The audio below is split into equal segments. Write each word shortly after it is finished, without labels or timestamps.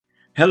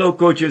Hello,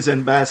 coaches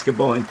and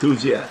basketball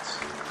enthusiasts.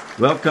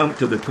 Welcome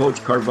to the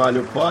Coach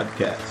Carvalho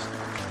podcast,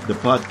 the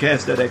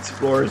podcast that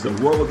explores the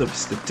world of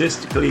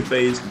statistically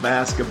based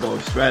basketball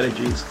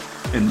strategies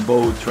and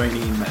bold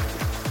training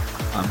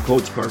methods. I'm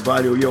Coach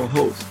Carvalho, your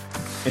host,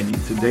 and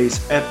in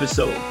today's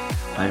episode,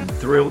 I am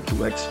thrilled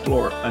to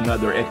explore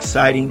another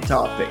exciting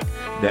topic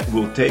that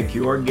will take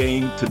your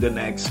game to the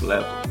next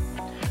level.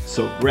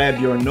 So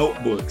grab your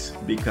notebooks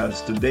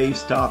because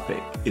today's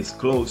topic is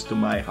close to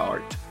my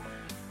heart.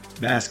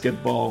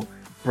 Basketball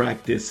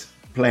practice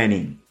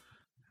planning.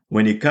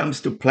 When it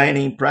comes to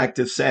planning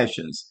practice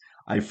sessions,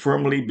 I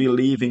firmly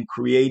believe in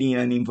creating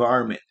an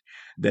environment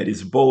that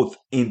is both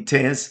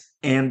intense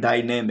and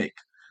dynamic,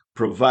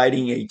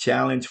 providing a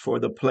challenge for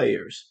the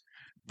players.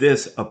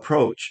 This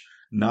approach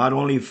not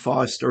only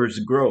fosters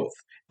growth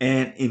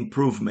and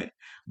improvement,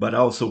 but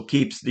also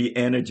keeps the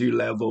energy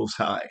levels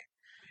high,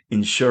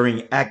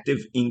 ensuring active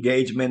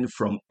engagement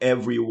from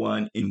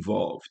everyone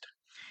involved.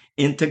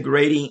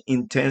 Integrating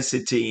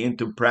intensity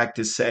into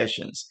practice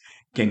sessions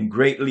can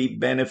greatly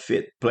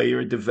benefit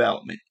player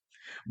development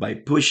by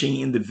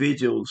pushing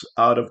individuals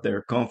out of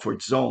their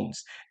comfort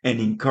zones and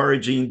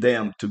encouraging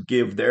them to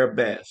give their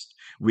best.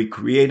 We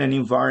create an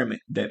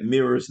environment that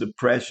mirrors the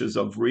pressures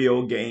of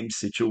real game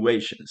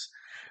situations.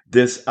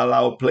 This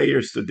allows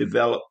players to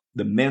develop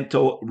the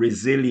mental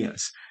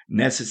resilience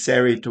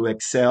necessary to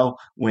excel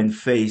when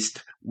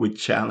faced with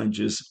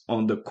challenges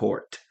on the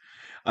court.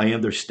 I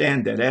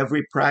understand that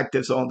every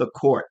practice on the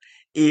court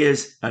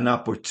is an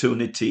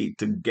opportunity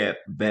to get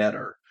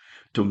better.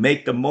 To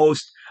make the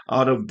most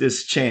out of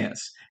this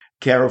chance,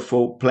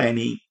 careful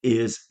planning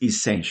is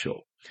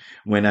essential.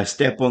 When I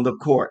step on the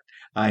court,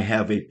 I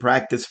have a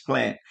practice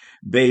plan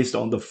based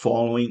on the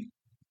following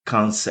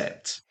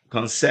concepts.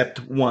 Concept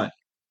one: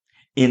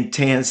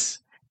 intense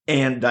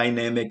and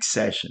dynamic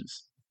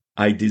sessions.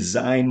 I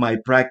design my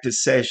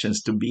practice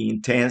sessions to be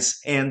intense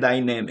and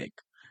dynamic,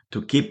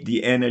 to keep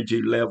the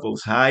energy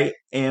levels high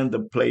and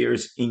the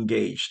players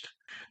engaged.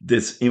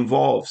 This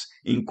involves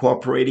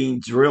incorporating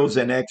drills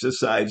and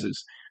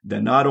exercises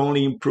that not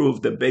only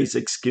improve the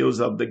basic skills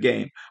of the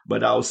game,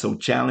 but also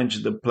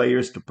challenge the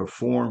players to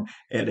perform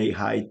at a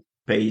high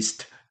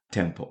paced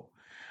tempo.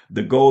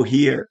 The goal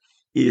here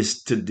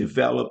is to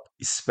develop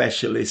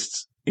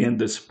specialists in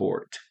the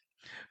sport.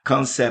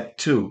 Concept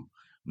two: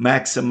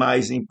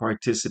 maximizing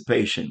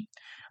participation.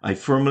 I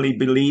firmly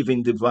believe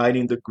in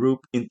dividing the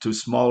group into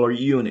smaller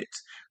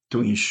units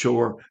to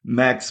ensure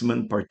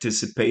maximum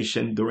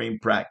participation during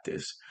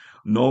practice.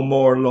 No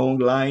more long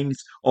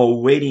lines or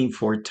waiting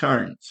for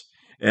turns.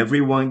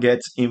 Everyone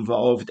gets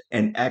involved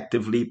and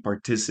actively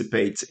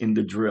participates in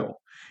the drill,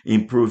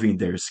 improving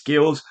their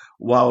skills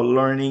while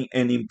learning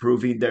and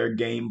improving their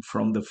game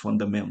from the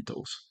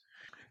fundamentals.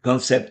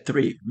 Concept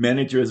three: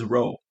 manager's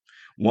role.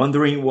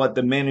 Wondering what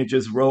the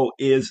manager's role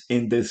is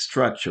in this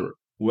structure?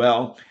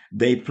 Well,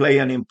 they play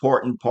an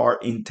important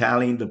part in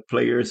tallying the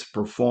players'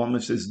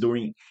 performances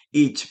during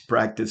each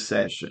practice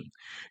session.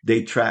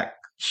 They track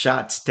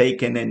shots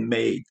taken and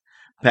made,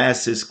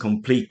 passes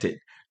completed,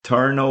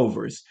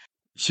 turnovers,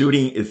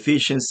 shooting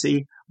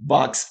efficiency,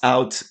 box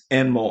outs,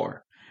 and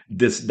more.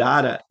 This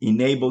data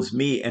enables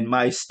me and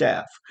my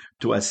staff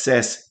to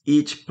assess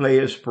each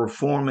player's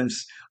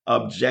performance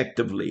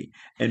objectively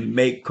and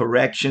make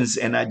corrections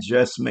and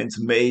adjustments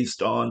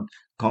based on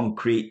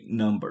concrete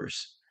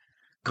numbers.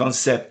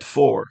 Concept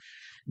four: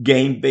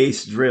 game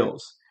based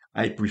drills.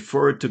 I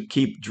prefer to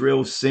keep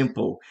drills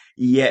simple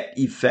yet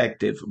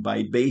effective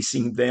by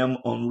basing them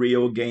on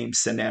real game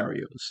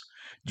scenarios.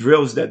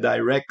 Drills that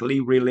directly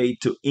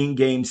relate to in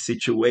game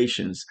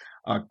situations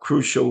are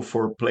crucial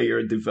for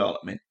player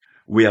development.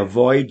 We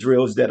avoid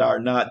drills that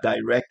are not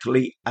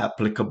directly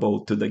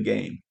applicable to the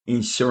game,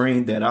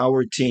 ensuring that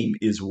our team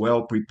is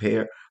well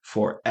prepared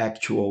for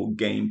actual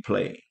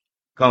gameplay.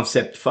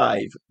 Concept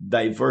 5: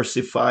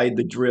 diversify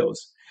the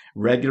drills.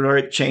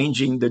 Regular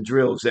changing the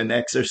drills and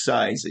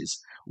exercises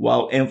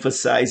while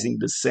emphasizing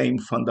the same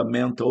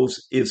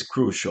fundamentals is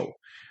crucial.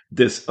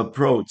 This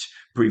approach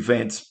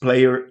prevents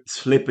player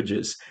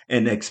slippages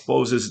and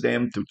exposes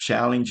them to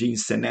challenging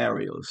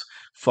scenarios,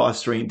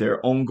 fostering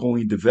their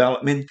ongoing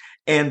development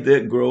and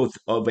the growth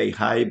of a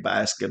high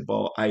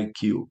basketball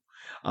IQ.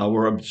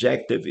 Our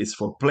objective is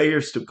for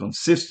players to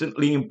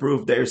consistently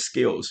improve their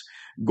skills,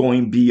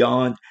 going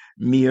beyond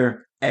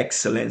mere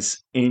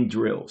excellence in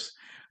drills.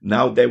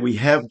 Now that we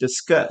have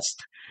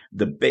discussed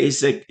the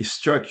basic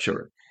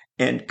structure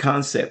and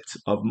concepts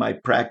of my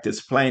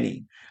practice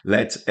planning,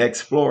 let's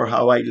explore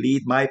how I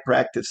lead my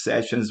practice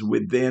sessions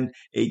within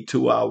a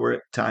 2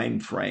 hour time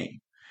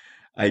frame.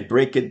 I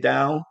break it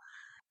down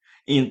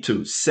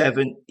into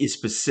 7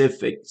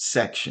 specific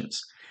sections,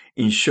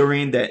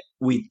 ensuring that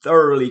we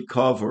thoroughly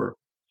cover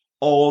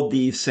all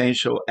the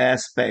essential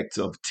aspects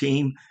of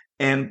team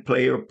and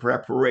player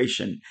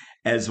preparation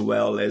as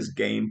well as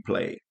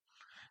gameplay.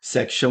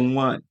 Section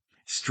 1: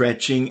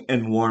 stretching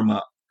and warm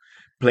up.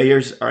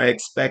 Players are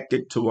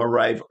expected to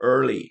arrive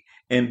early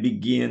and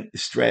begin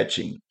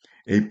stretching.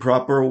 A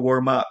proper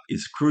warm up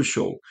is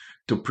crucial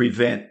to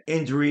prevent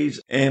injuries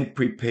and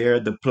prepare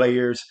the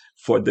players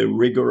for the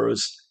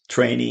rigorous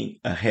training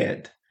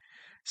ahead.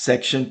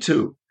 Section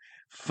 2,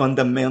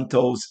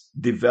 fundamentals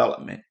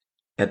development.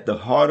 At the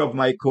heart of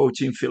my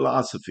coaching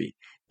philosophy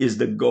is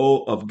the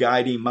goal of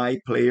guiding my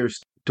players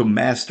to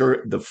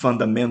master the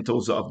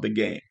fundamentals of the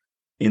game.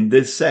 In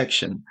this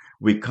section,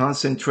 we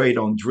concentrate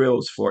on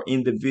drills for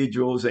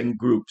individuals and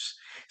groups,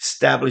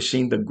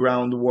 establishing the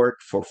groundwork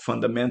for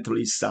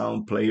fundamentally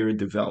sound player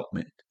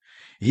development.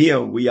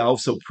 Here, we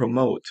also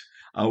promote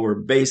our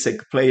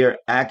basic player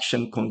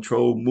action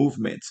control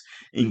movements,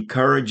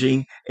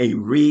 encouraging a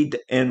read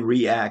and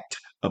react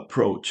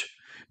approach.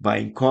 By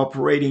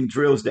incorporating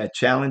drills that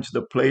challenge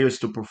the players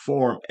to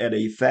perform at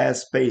a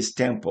fast paced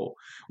tempo,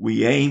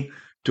 we aim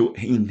to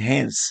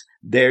enhance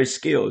their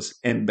skills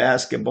and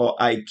basketball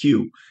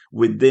IQ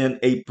within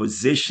a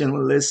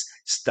positionless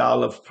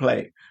style of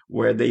play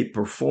where they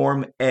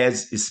perform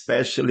as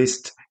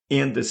specialists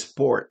in the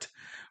sport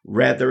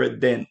rather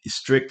than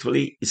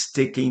strictly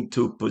sticking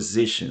to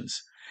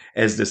positions.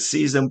 As the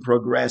season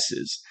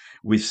progresses,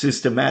 we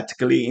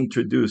systematically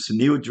introduce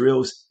new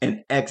drills and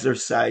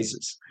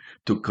exercises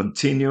to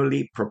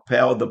continually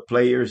propel the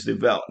player's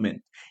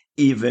development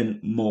even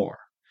more.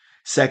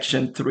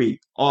 Section 3,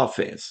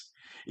 offense.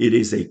 It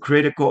is a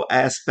critical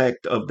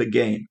aspect of the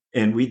game,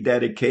 and we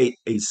dedicate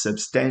a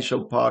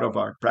substantial part of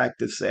our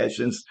practice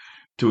sessions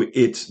to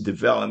its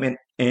development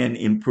and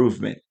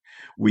improvement.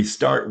 We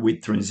start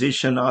with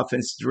transition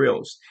offense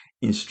drills,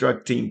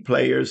 instructing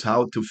players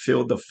how to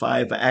fill the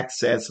five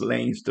access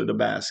lanes to the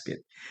basket.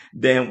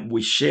 Then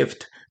we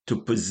shift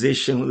to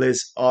positionless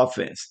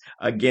offense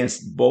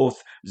against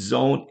both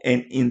zone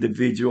and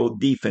individual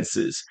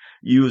defenses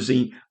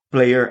using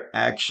player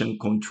action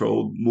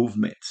controlled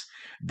movements.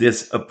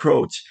 This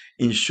approach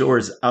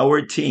ensures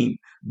our team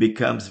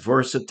becomes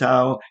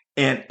versatile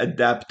and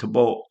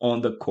adaptable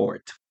on the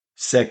court.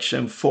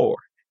 Section 4,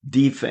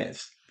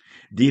 defense.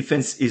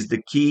 Defense is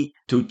the key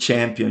to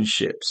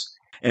championships,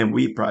 and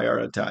we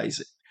prioritize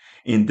it.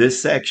 In this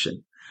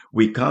section,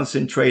 we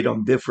concentrate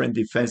on different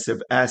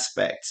defensive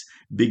aspects,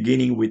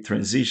 beginning with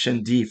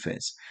transition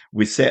defense.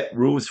 We set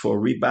rules for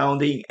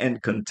rebounding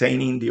and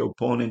containing the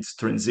opponent's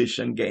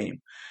transition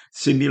game,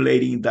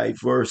 simulating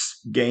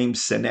diverse game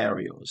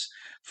scenarios.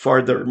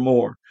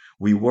 Furthermore,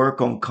 we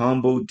work on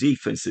combo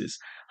defenses,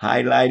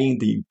 highlighting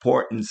the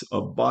importance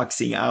of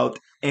boxing out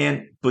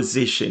and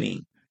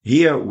positioning.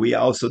 Here, we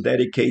also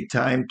dedicate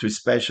time to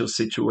special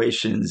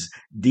situations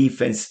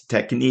defense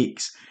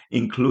techniques,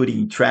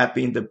 including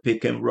trapping the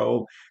pick and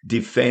roll,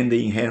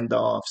 defending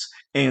handoffs,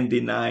 and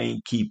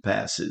denying key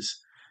passes.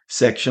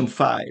 Section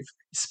 5,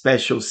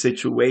 special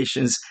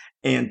situations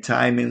and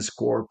time and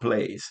score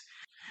plays.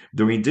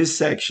 During this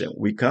section,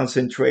 we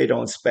concentrate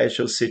on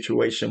special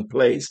situation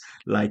plays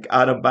like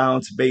out of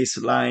bounds,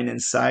 baseline,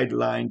 and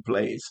sideline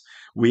plays.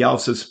 We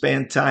also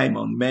spend time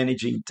on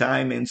managing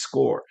time and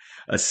score,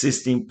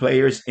 assisting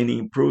players in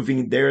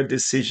improving their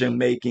decision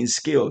making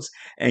skills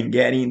and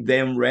getting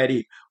them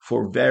ready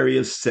for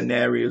various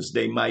scenarios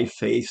they might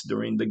face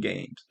during the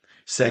games.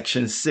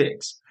 Section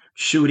 6,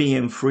 shooting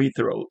and free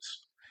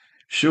throws.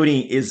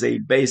 Shooting is a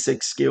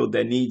basic skill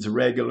that needs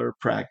regular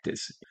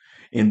practice.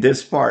 In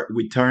this part,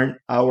 we turn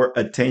our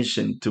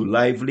attention to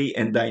lively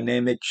and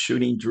dynamic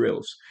shooting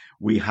drills.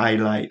 We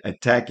highlight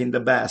attacking the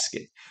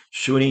basket,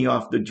 shooting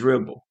off the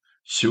dribble,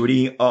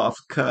 shooting off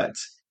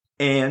cuts,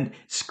 and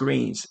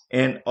screens,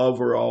 and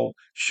overall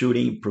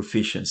shooting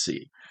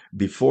proficiency.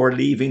 Before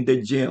leaving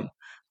the gym,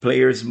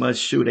 players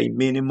must shoot a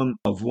minimum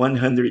of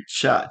 100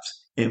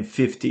 shots and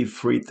 50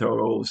 free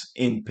throws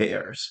in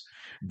pairs.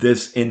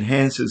 This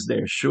enhances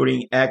their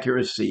shooting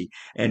accuracy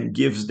and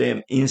gives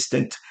them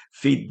instant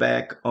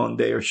feedback on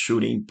their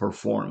shooting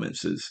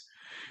performances.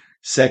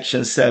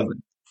 Section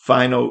 7,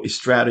 final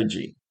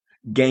strategy,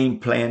 game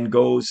plan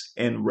goals,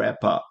 and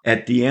wrap up.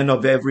 At the end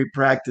of every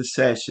practice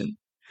session,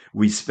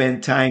 we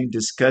spend time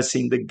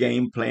discussing the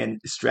game plan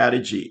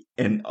strategy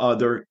and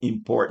other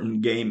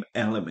important game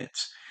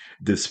elements.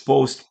 This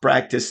post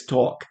practice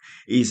talk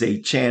is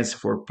a chance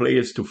for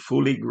players to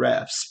fully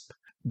grasp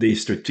the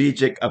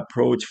strategic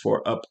approach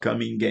for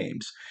upcoming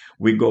games.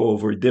 We go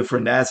over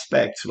different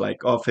aspects like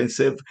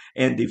offensive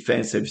and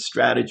defensive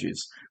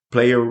strategies,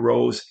 player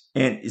roles,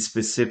 and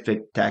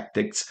specific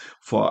tactics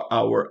for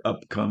our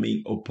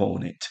upcoming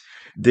opponent.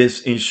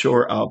 This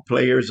ensures our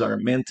players are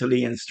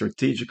mentally and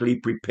strategically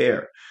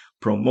prepared,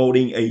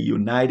 promoting a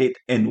united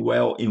and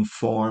well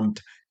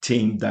informed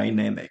team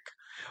dynamic.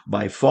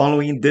 By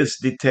following this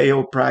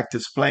detailed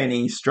practice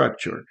planning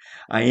structure,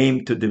 I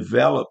aim to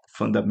develop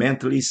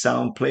fundamentally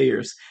sound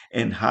players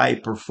and high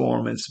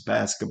performance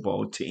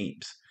basketball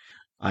teams.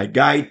 I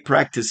guide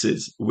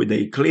practices with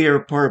a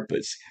clear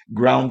purpose,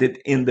 grounded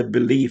in the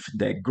belief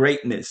that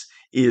greatness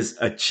is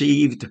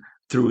achieved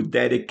through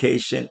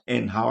dedication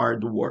and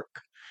hard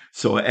work.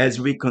 So, as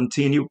we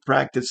continue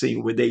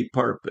practicing with a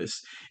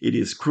purpose, it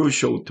is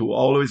crucial to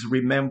always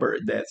remember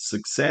that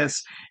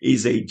success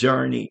is a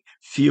journey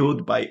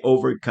fueled by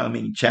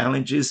overcoming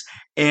challenges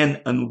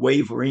and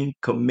unwavering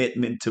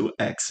commitment to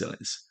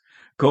excellence.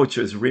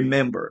 Coaches,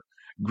 remember,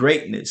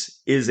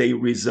 Greatness is a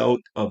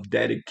result of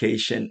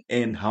dedication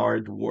and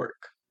hard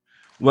work.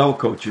 Well,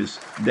 coaches,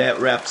 that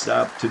wraps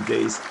up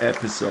today's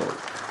episode.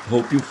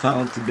 Hope you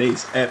found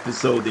today's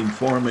episode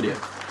informative.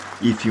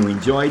 If you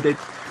enjoyed it,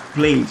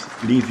 please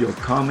leave your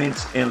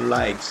comments and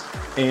likes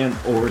and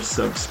or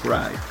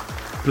subscribe.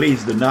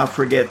 Please do not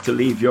forget to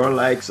leave your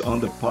likes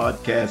on the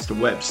podcast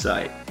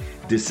website.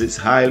 This is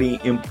highly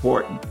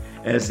important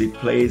as it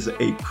plays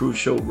a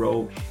crucial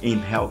role in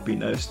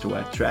helping us to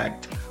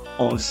attract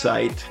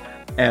on-site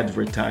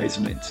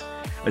advertisements.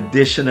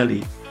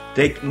 Additionally,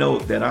 take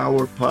note that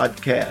our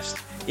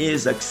podcast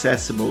is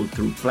accessible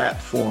through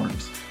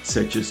platforms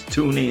such as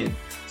TuneIn,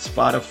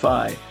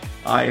 Spotify,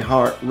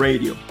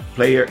 iHeartRadio,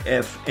 Player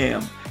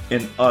FM,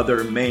 and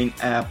other main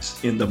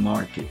apps in the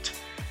market.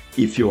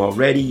 If you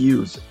already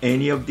use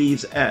any of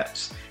these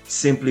apps,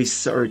 simply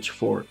search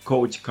for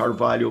Coach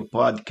Carvalho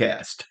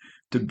Podcast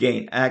to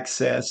gain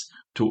access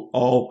to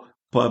all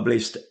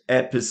published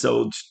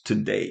episodes to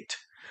date.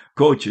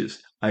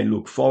 Coaches, I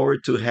look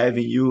forward to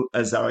having you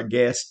as our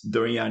guest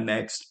during our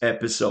next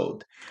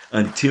episode.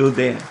 Until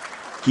then,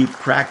 keep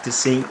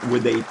practicing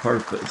with a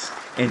purpose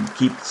and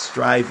keep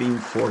striving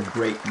for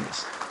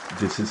greatness.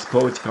 This is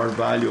Coach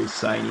Carvalho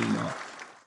signing off.